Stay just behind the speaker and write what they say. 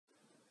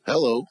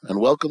Hello, and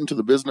welcome to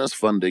the Business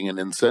Funding and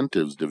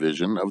Incentives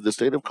Division of the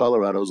State of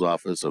Colorado's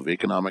Office of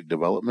Economic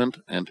Development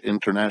and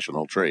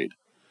International Trade.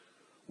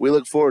 We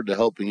look forward to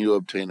helping you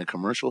obtain a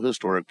commercial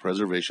historic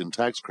preservation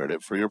tax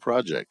credit for your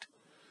project.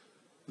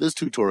 This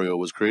tutorial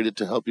was created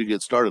to help you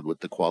get started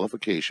with the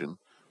qualification,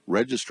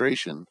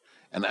 registration,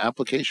 and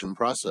application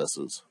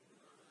processes.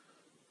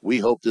 We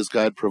hope this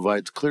guide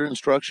provides clear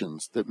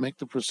instructions that make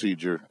the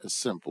procedure as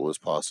simple as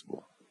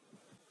possible.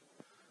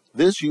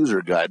 This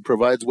user guide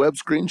provides web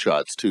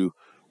screenshots to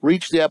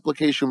reach the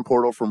application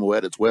portal from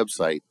OEDIT's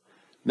website,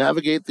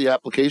 navigate the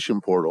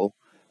application portal,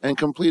 and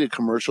complete a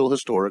commercial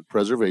historic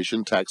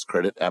preservation tax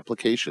credit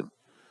application.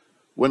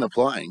 When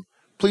applying,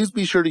 please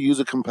be sure to use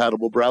a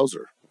compatible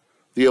browser.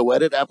 The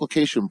OEDIT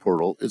application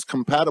portal is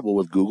compatible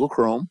with Google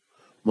Chrome,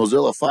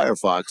 Mozilla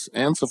Firefox,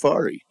 and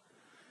Safari.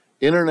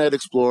 Internet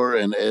Explorer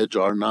and Edge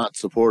are not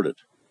supported.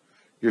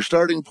 Your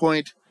starting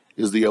point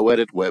is the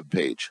OEDIT web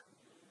page.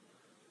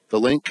 The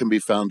link can be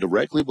found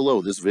directly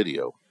below this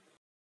video.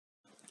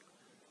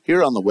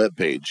 Here on the web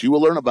page, you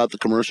will learn about the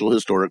Commercial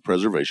Historic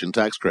Preservation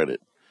Tax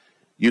Credit.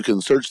 You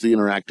can search the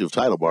interactive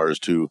title bars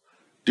to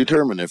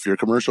determine if your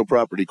commercial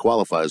property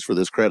qualifies for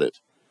this credit.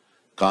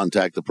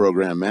 Contact the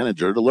program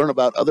manager to learn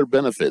about other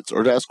benefits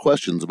or to ask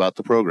questions about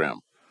the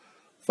program.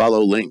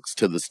 Follow links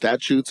to the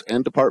statutes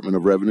and Department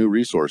of Revenue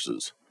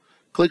resources.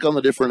 Click on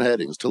the different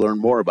headings to learn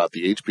more about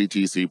the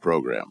HPTC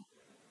program.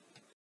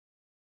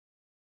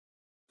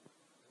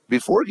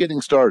 Before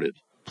getting started,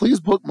 please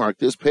bookmark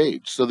this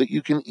page so that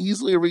you can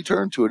easily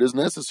return to it as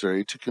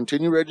necessary to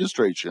continue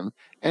registration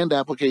and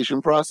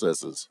application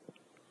processes.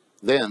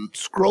 Then,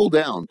 scroll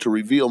down to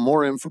reveal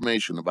more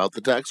information about the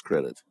tax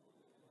credit.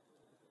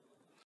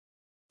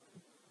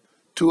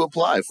 To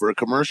apply for a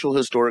Commercial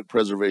Historic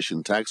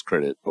Preservation Tax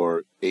Credit,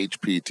 or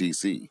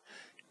HPTC,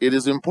 it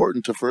is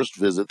important to first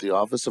visit the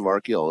Office of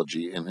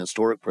Archaeology and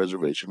Historic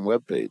Preservation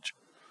webpage.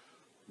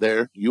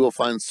 There, you will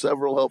find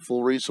several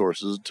helpful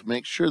resources to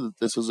make sure that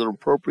this is an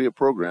appropriate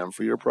program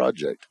for your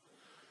project.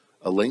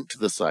 A link to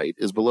the site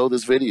is below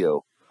this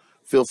video.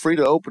 Feel free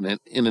to open it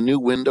in a new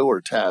window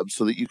or tab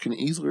so that you can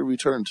easily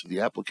return to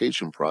the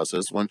application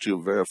process once you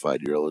have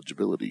verified your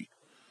eligibility.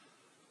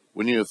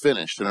 When you have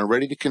finished and are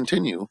ready to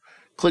continue,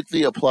 click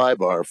the Apply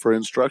bar for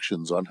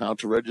instructions on how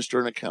to register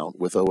an account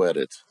with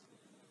OEDIT.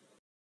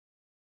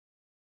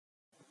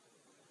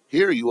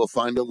 Here you will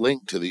find a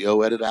link to the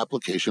OEDIT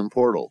application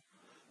portal.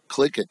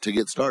 Click it to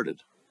get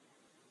started.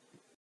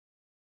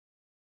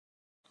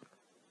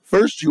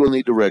 First, you will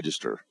need to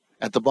register.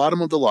 At the bottom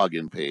of the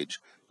login page,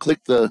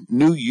 click the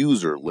New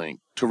User link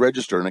to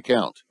register an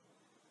account.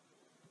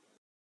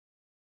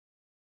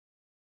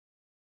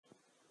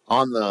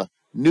 On the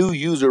New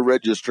User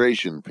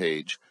Registration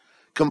page,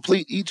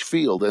 complete each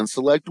field and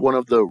select one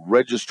of the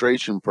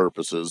registration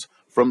purposes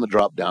from the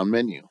drop-down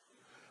menu.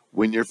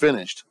 When you're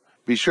finished,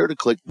 be sure to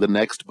click the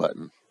Next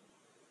button.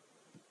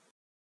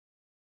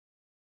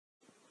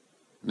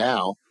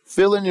 Now,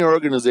 fill in your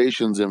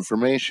organization's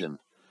information.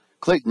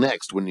 Click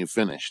Next when you've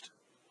finished.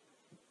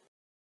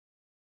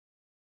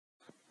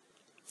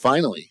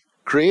 Finally,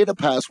 create a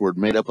password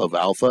made up of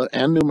alpha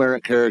and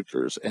numeric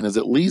characters and is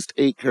at least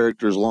 8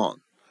 characters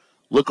long.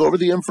 Look over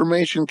the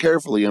information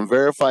carefully and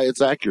verify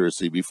its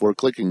accuracy before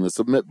clicking the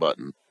Submit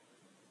button.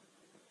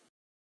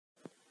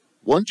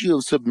 Once you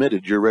have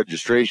submitted your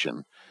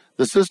registration,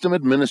 the system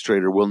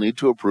administrator will need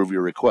to approve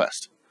your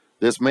request.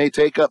 This may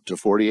take up to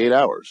 48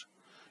 hours.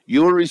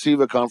 You will receive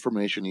a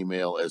confirmation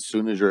email as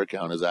soon as your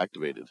account is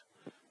activated.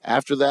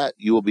 After that,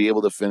 you will be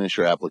able to finish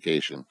your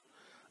application.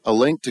 A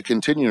link to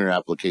continue your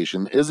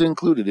application is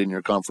included in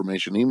your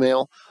confirmation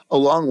email,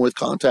 along with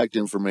contact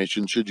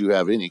information should you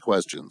have any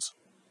questions.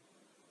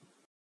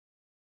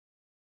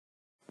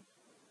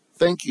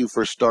 Thank you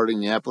for starting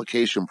the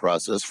application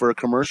process for a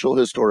Commercial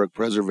Historic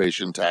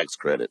Preservation Tax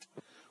Credit.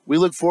 We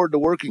look forward to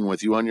working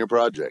with you on your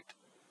project.